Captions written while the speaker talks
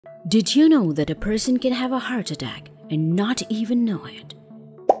Did you know that a person can have a heart attack and not even know it?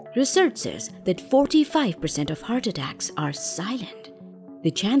 Research says that 45% of heart attacks are silent. The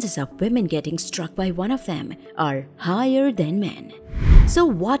chances of women getting struck by one of them are higher than men. So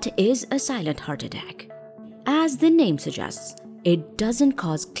what is a silent heart attack? As the name suggests, it doesn't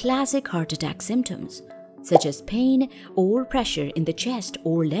cause classic heart attack symptoms, such as pain or pressure in the chest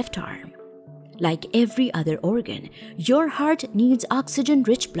or left arm. Like every other organ, your heart needs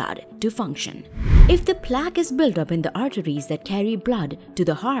oxygen-rich blood to function. If the plaque is built up in the arteries that carry blood to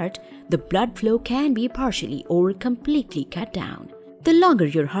the heart, the blood flow can be partially or completely cut down. The longer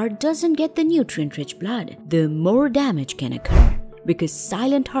your heart doesn't get the nutrient-rich blood, the more damage can occur. Because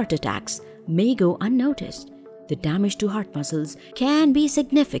silent heart attacks may go unnoticed, the damage to heart muscles can be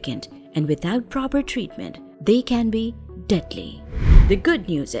significant, and without proper treatment, they can be deadly. The good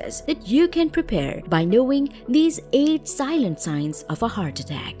news is that you can prepare by knowing these 8 silent signs of a heart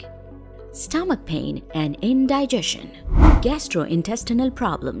attack. Stomach pain and indigestion. Gastrointestinal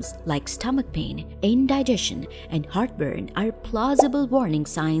problems like stomach pain, indigestion, and heartburn are plausible warning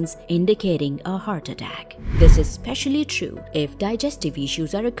signs indicating a heart attack. This is especially true if digestive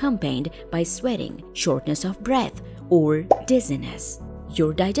issues are accompanied by sweating, shortness of breath, or dizziness.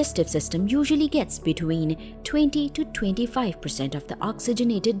 Your digestive system usually gets between 20 to 25% of the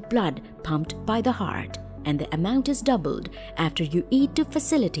oxygenated blood pumped by the heart, and the amount is doubled after you eat to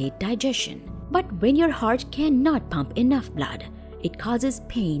facilitate digestion. But when your heart cannot pump enough blood, it causes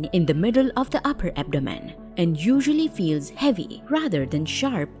pain in the middle of the upper abdomen and usually feels heavy rather than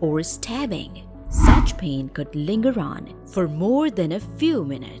sharp or stabbing. Such pain could linger on for more than a few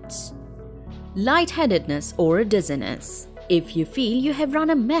minutes. Lightheadedness or dizziness. If you feel you have run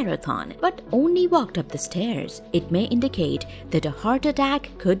a marathon but only walked up the stairs, it may indicate that a heart attack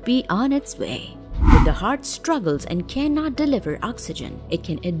could be on its way. When the heart struggles and cannot deliver oxygen, it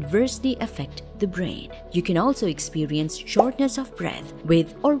can adversely affect the brain. You can also experience shortness of breath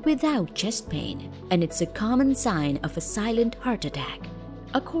with or without chest pain, and it's a common sign of a silent heart attack.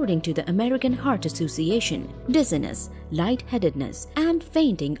 According to the American Heart Association, dizziness, lightheadedness, and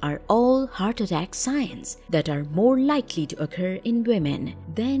fainting are all heart attack signs that are more likely to occur in women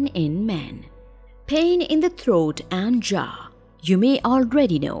than in men. Pain in the throat and jaw. You may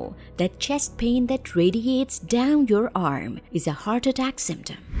already know that chest pain that radiates down your arm is a heart attack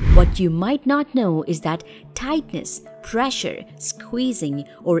symptom. What you might not know is that tightness, pressure, squeezing,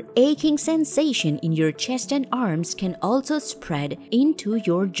 or aching sensation in your chest and arms can also spread into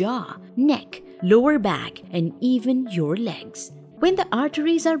your jaw, neck, lower back, and even your legs. When the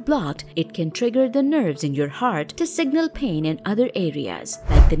arteries are blocked, it can trigger the nerves in your heart to signal pain in other areas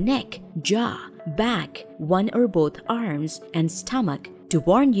like the neck, jaw, back, one or both arms, and stomach to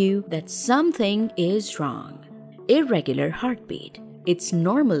warn you that something is wrong. Irregular heartbeat. It's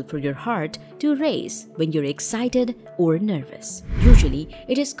normal for your heart to race when you're excited or nervous. Usually,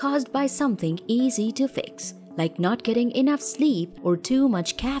 it is caused by something easy to fix, like not getting enough sleep or too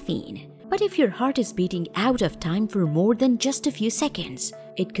much caffeine. But if your heart is beating out of time for more than just a few seconds,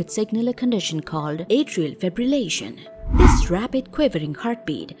 it could signal a condition called atrial fibrillation. This rapid quivering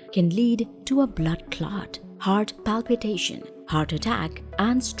heartbeat can lead to a blood clot, heart palpitation, heart attack,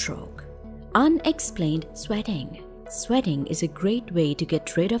 and stroke. Unexplained sweating. Sweating is a great way to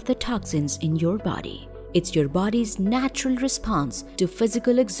get rid of the toxins in your body. It's your body's natural response to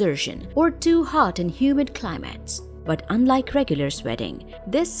physical exertion or too hot and humid climates. But unlike regular sweating,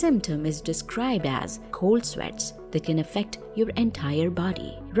 this symptom is described as cold sweats that can affect your entire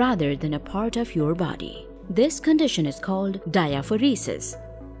body rather than a part of your body. This condition is called diaphoresis,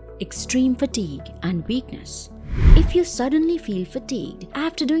 extreme fatigue and weakness. If you suddenly feel fatigued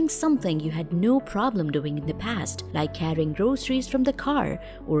after doing something you had no problem doing in the past, like carrying groceries from the car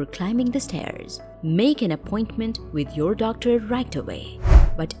or climbing the stairs, make an appointment with your doctor right away.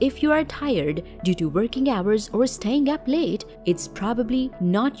 But if you are tired due to working hours or staying up late, it's probably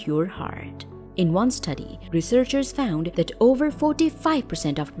not your heart. In one study, researchers found that over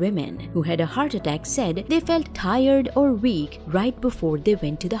 45% of women who had a heart attack said they felt tired or weak right before they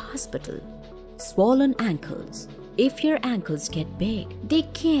went to the hospital. Swollen ankles. If your ankles get big, they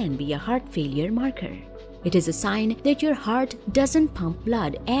can be a heart failure marker. It is a sign that your heart doesn't pump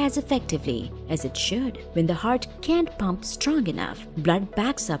blood as effectively as it should. When the heart can't pump strong enough, blood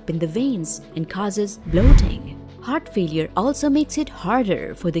backs up in the veins and causes bloating. Heart failure also makes it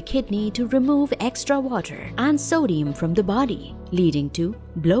harder for the kidney to remove extra water and sodium from the body, leading to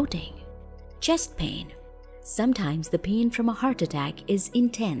bloating. Chest pain. Sometimes the pain from a heart attack is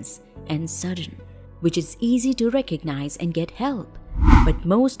intense and sudden, which is easy to recognize and get help. But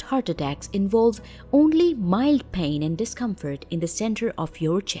most heart attacks involve only mild pain and discomfort in the center of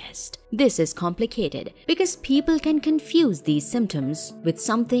your chest. This is complicated because people can confuse these symptoms with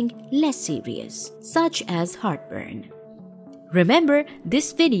something less serious, such as heartburn. Remember,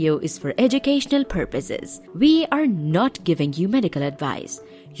 this video is for educational purposes. We are not giving you medical advice.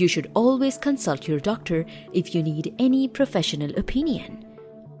 You should always consult your doctor if you need any professional opinion.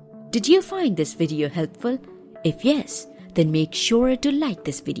 Did you find this video helpful? If yes, then make sure to like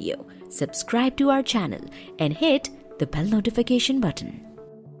this video, subscribe to our channel, and hit the bell notification button.